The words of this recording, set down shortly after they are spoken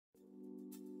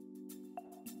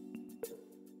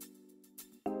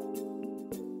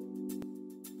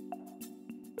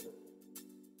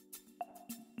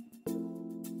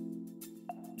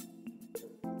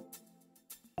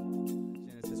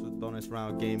Bonus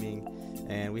Round Gaming,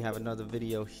 and we have another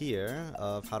video here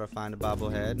of how to find a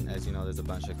bobblehead. As you know, there's a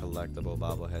bunch of collectible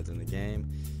bobbleheads in the game.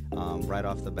 Right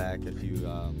off the back, if you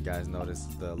guys notice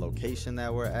the location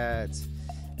that we're at,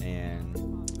 and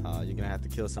you're gonna have to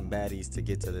kill some baddies to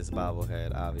get to this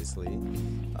bobblehead, obviously.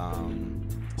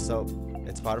 So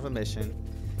it's part of a mission,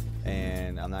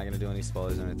 and I'm not gonna do any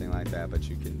spoilers or anything like that, but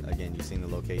you can, again, you've seen the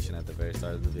location at the very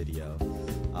start of the video.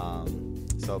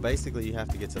 So basically you have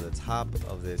to get to the top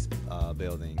of this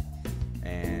building,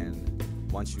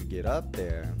 and once you get up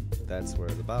there, that's where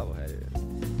the bobblehead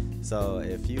is. So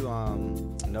if you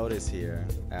notice here,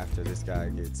 after this guy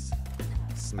gets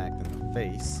smacked in the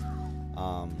face,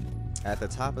 at the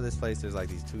top of this place there's like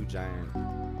these two giant,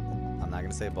 I'm not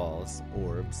gonna say balls,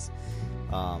 orbs.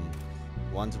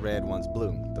 One's red, one's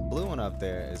blue. The blue one up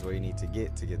there is where you need to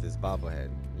get this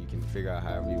bobblehead. You can figure out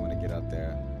however you want to get up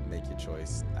there, make your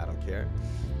choice, I don't care.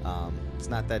 It's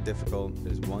not that difficult.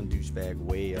 There's one douchebag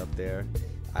way up there.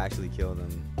 I actually killed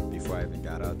him before I even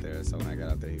got out there, so when I got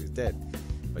out there he was dead.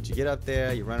 But you get up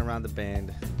there, you run around the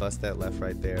bend, bust that left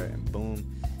right there, and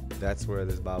boom, that's where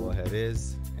this bobblehead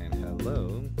is. And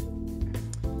hello,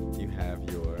 you have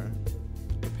your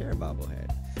repair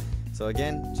bobblehead. So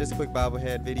again, just a quick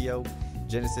bobblehead video.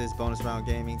 Genesis Bonus Round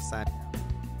Gaming signing.